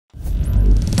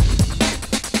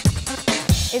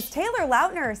Is Taylor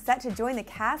Lautner set to join the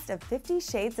cast of 50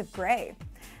 Shades of Grey?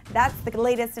 That's the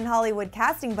latest in Hollywood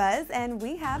casting buzz, and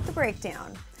we have the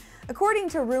breakdown. According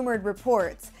to rumored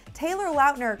reports, Taylor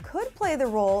Lautner could play the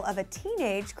role of a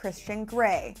teenage Christian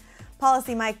Grey.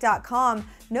 PolicyMike.com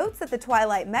notes that the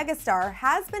Twilight megastar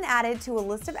has been added to a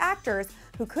list of actors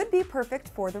who could be perfect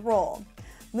for the role.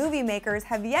 Movie makers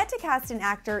have yet to cast an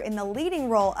actor in the leading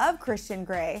role of Christian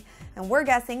Grey, and we're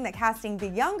guessing that casting the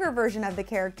younger version of the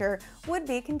character would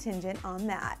be contingent on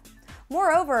that.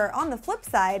 Moreover, on the flip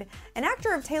side, an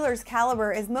actor of Taylor's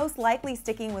caliber is most likely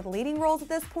sticking with leading roles at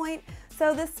this point,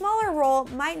 so this smaller role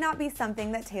might not be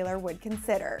something that Taylor would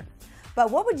consider.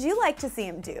 But what would you like to see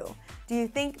him do? Do you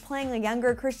think playing a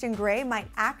younger Christian Grey might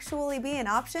actually be an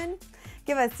option?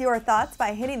 Give us your thoughts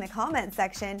by hitting the comment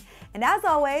section. And as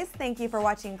always, thank you for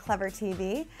watching Clever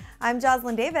TV. I'm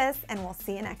Joslyn Davis, and we'll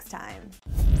see you next time.